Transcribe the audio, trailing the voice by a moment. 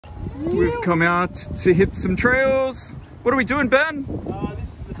We've come out to hit some trails. What are we doing, Ben? This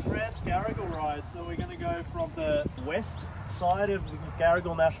is the Trans-Gargal ride. So we're going to go from the west side of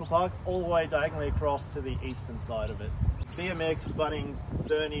Garigal National Park all the way diagonally across to the eastern side of it. BMX, Bunnings,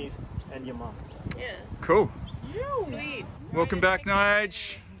 Bernie's, and your mum's. Yeah. Cool. Sweet. Welcome back,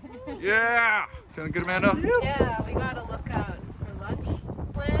 Nige. Yeah. Feeling good, Amanda? Yeah, we got to look out for lunch.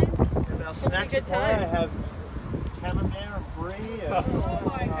 Plan. And our snack supply, I have camembert and brie and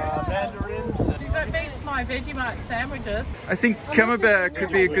mandarins. That beats my Vegemite sandwiches. I think camembert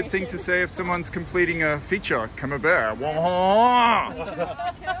could be a good thing to say if someone's completing a feature. Camembert.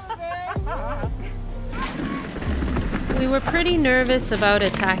 We were pretty nervous about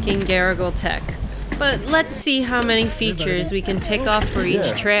attacking Garigal Tech, but let's see how many features we can tick off for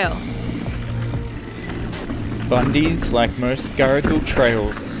each trail. Bundy's, like most Garigal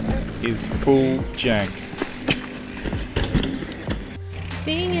trails, is full jank.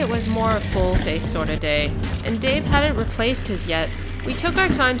 Seeing it was more a full-face sort of day, and Dave hadn't replaced his yet, we took our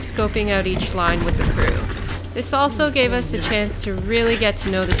time scoping out each line with the crew. This also gave us a chance to really get to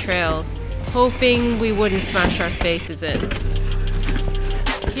know the trails, hoping we wouldn't smash our faces in.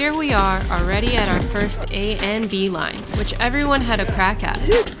 Here we are, already at our first A and B line, which everyone had a crack at.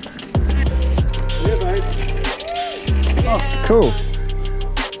 Oh, cool.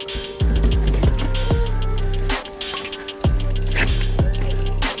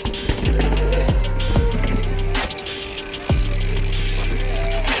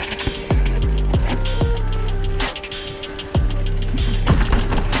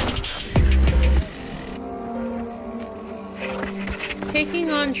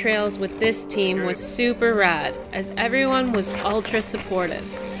 Taking on trails with this team was super rad, as everyone was ultra supportive.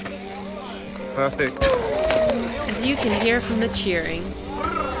 Perfect. As you can hear from the cheering.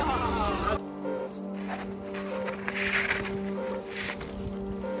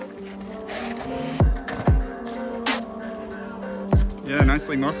 Yeah,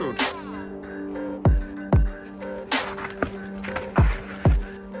 nicely muscled.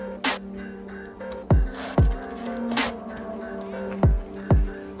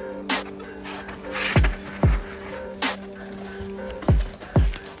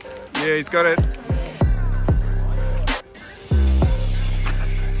 Yeah, he's got it.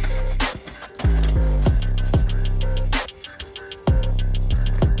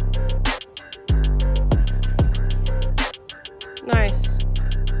 Nice.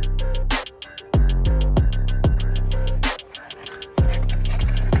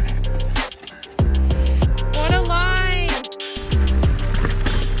 What a line!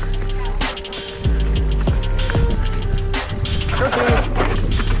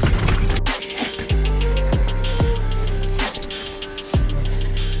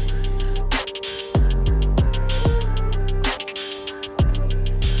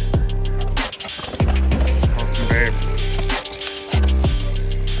 Awesome, babe.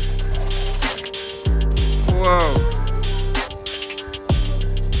 Whoa.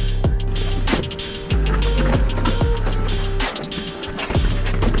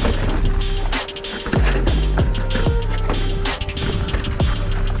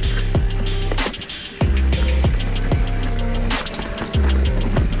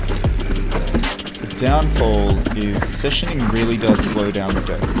 The downfall is sessioning really does slow down the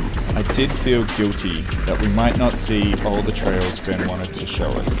day. I did feel guilty that we might not see all the trails Ben wanted to show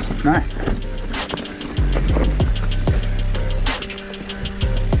us. Nice.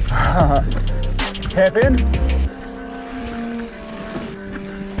 Kevin?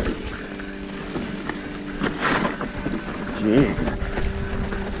 Jeez.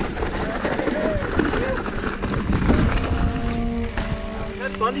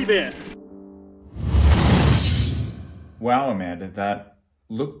 That's Bundy Bear. Wow, Amanda, that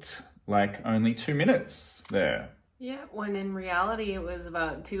looked like only 2 minutes there. Yeah, when in reality it was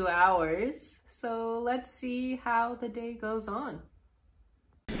about 2 hours. So let's see how the day goes on.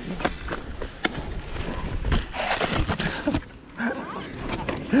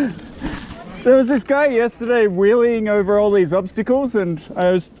 There was this guy yesterday wheeling over all these obstacles and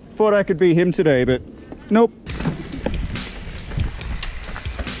I thought I could be him today, but nope.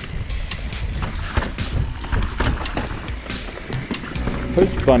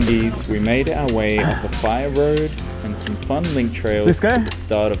 Post Bundy's, we made our way up a fire road and some fun link trails to the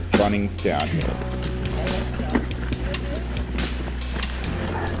start of Bunnings downhill.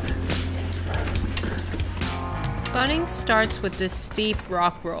 Bunnings starts with this steep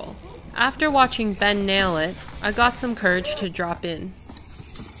rock roll. After watching Ben nail it, I got some courage to drop in.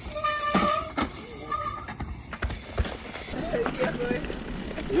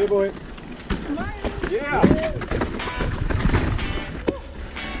 Yeah, boy. Yeah.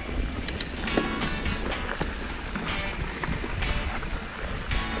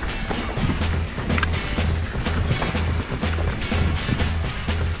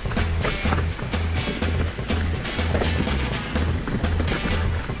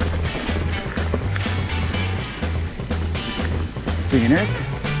 scenic.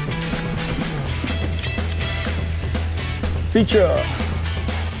 Feature.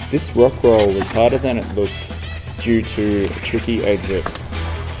 This rock roll was harder than it looked due to a tricky exit.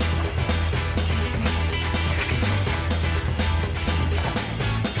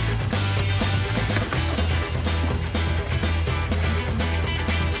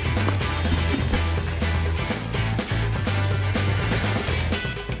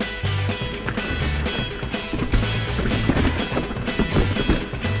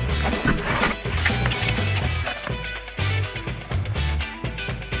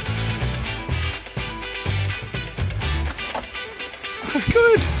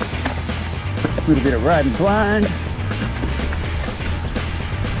 Good. A little bit of riding blind.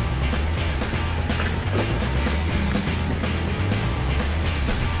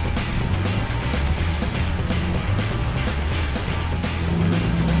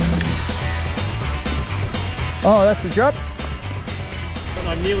 Oh, that's a drop. And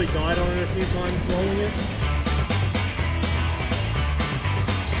I nearly died on it a few times rolling it.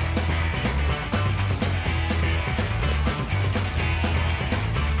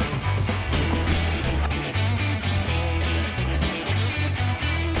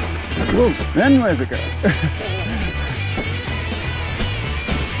 Whoa, then where's it go?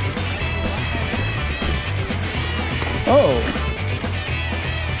 Oh.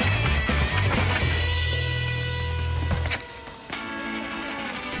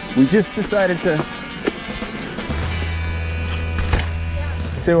 We just decided to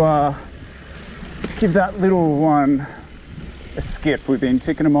give that little one a skip. We've been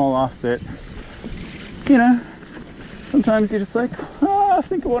ticking them all off, but you know, sometimes you're just like, oh, I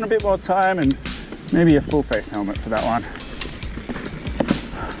think I want a bit more time, and maybe a full face helmet for that one.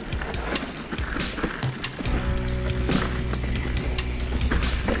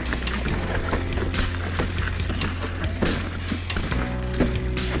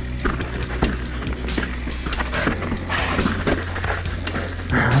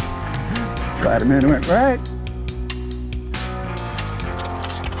 Spider-Man went right.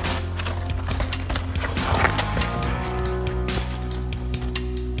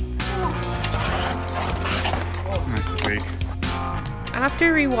 Nice to see.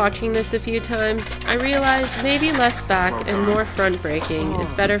 After rewatching this a few times, I realized maybe less back and more front braking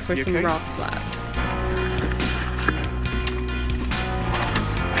is better for some rock slabs.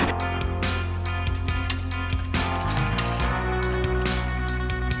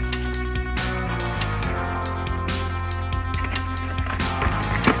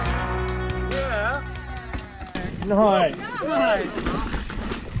 Nice.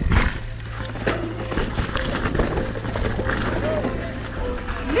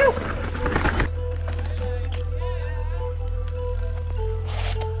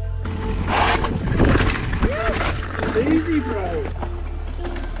 Easy, bro.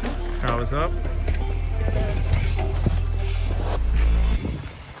 Power's up.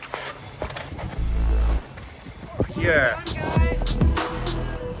 Yeah.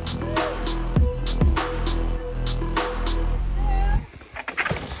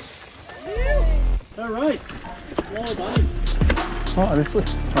 All right. Well done. Oh, this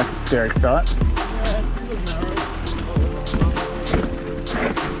looks like a scary start. Yeah, it's a little narrow.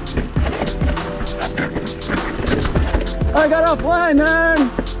 I got offline, man!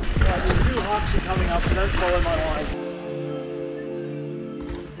 Right, there's 2 humps coming up, so don't follow my line.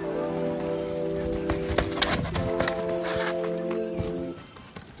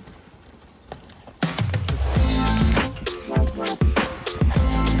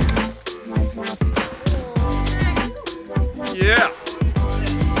 Yeah!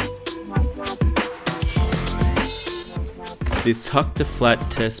 This huck to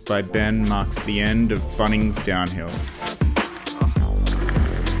flat test by Ben marks the end of Bunnings downhill.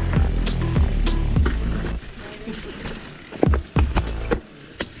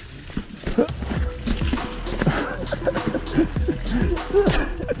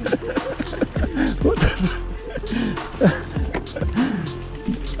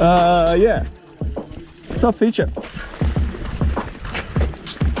 Yeah. Tough feature.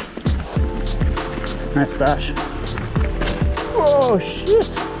 Nice bash. Oh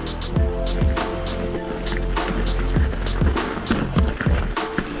shit!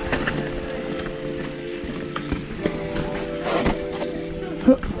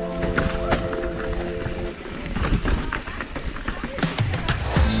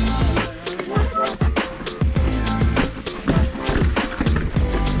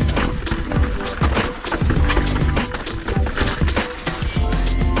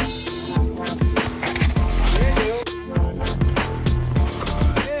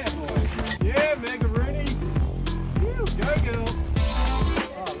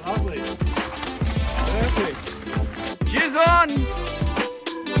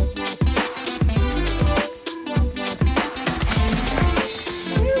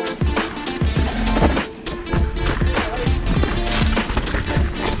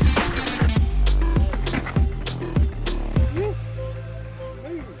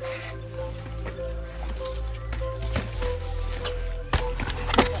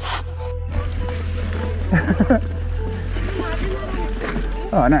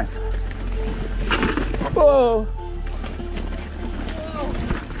 Oh, nice. Whoa!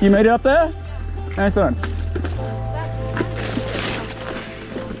 You made it up there? Nice one.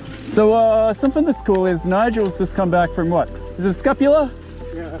 So, something that's cool is Nigel's just come back from what? Is it a scapula?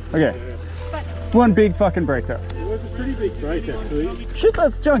 Yeah. Okay. One big fucking breakout. It was a pretty big break actually. Shit,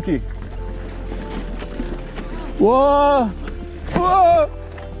 that's chunky. Whoa! Whoa!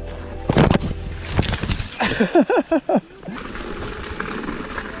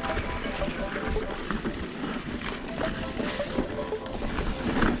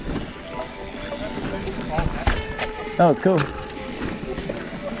 That was cool.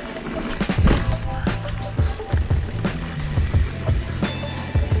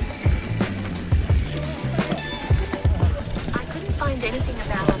 I couldn't find anything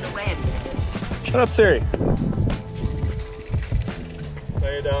about on the web. Shut up, Siri.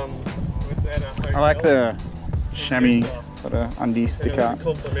 I like the chamois sort of undie stick out.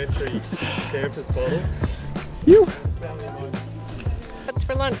 Complimentary campus bottle. You. What's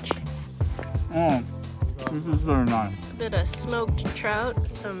for lunch? Oh, this is very nice. A bit of smoked trout,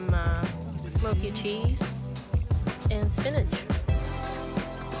 some smoky cheese, and spinach.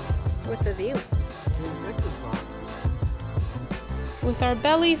 With a view. With our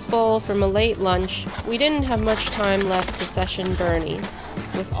bellies full from a late lunch, we didn't have much time left to session Burnies,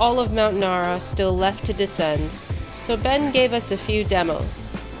 with all of Mount Nara still left to descend, so Ben gave us a few demos.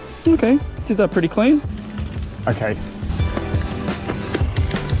 Okay, did that pretty clean. Okay.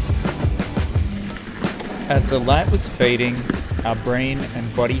 As the light was fading, our brain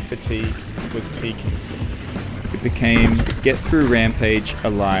and body fatigue was peaking. It became Get Through Rampage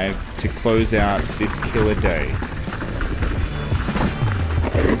alive to close out this killer day.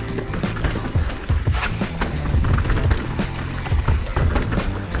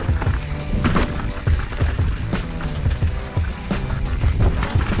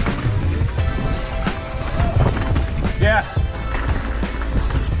 Yeah.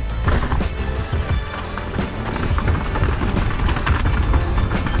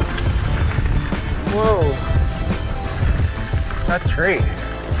 Whoa. That tree.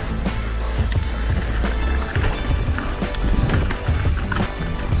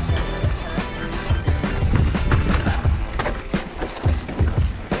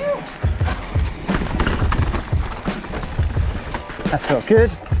 That felt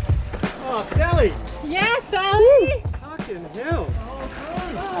good. Oh, Sally! Yes, Sally! Fucking hell!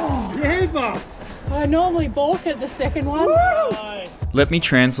 Yeah, Bob! I normally balk at the second one. Let me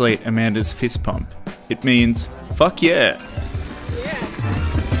translate Amanda's fist pump. It means, fuck yeah.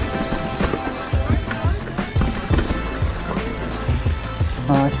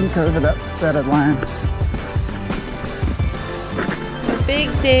 Oh, I think over that's better land. A big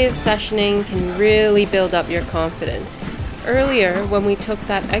day of sessioning can really build up your confidence. Earlier, when we took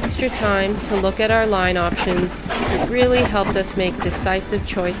that extra time to look at our line options, it really helped us make decisive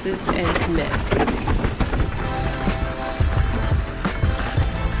choices and commit.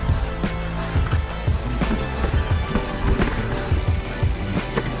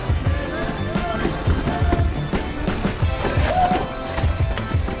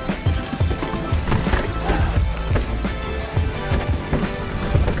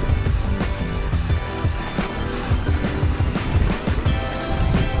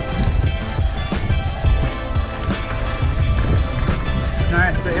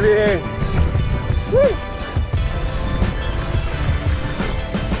 Nice, baby. Woo.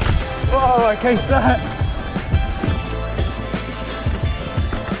 Oh, I cased that.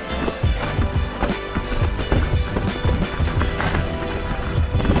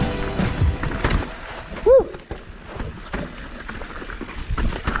 Woo.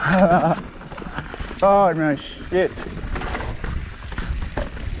 Oh, no shit.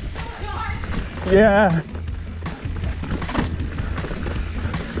 Yeah.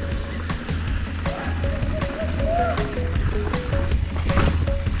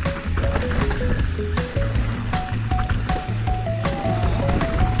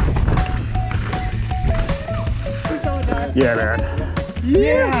 Yeah, man.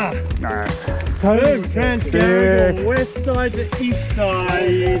 Yeah! Nice. Boom! Trans-Gargal, west side to east side.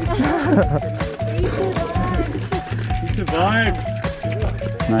 You survived.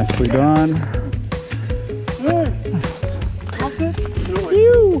 Nicely done. Nice.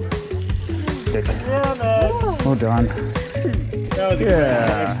 Phew. Dick. Yeah, man. Well done. That was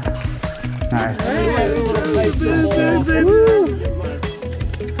Yeah. Nice.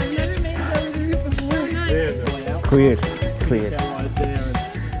 Cleared. Cleared.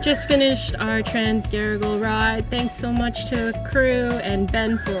 Just finished our Trans-Gargal ride. Thanks so much to the crew and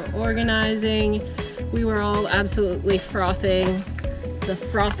Ben for organizing. We were all absolutely frothing. The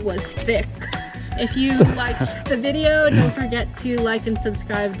froth was thick. If you liked the video, don't forget to like and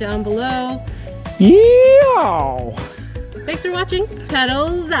subscribe down below. Yeah! Thanks for watching.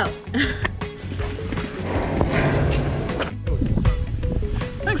 Pedals out.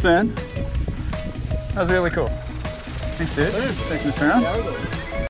 Thanks, man. That was really cool. Thanks, dude. Taking us around.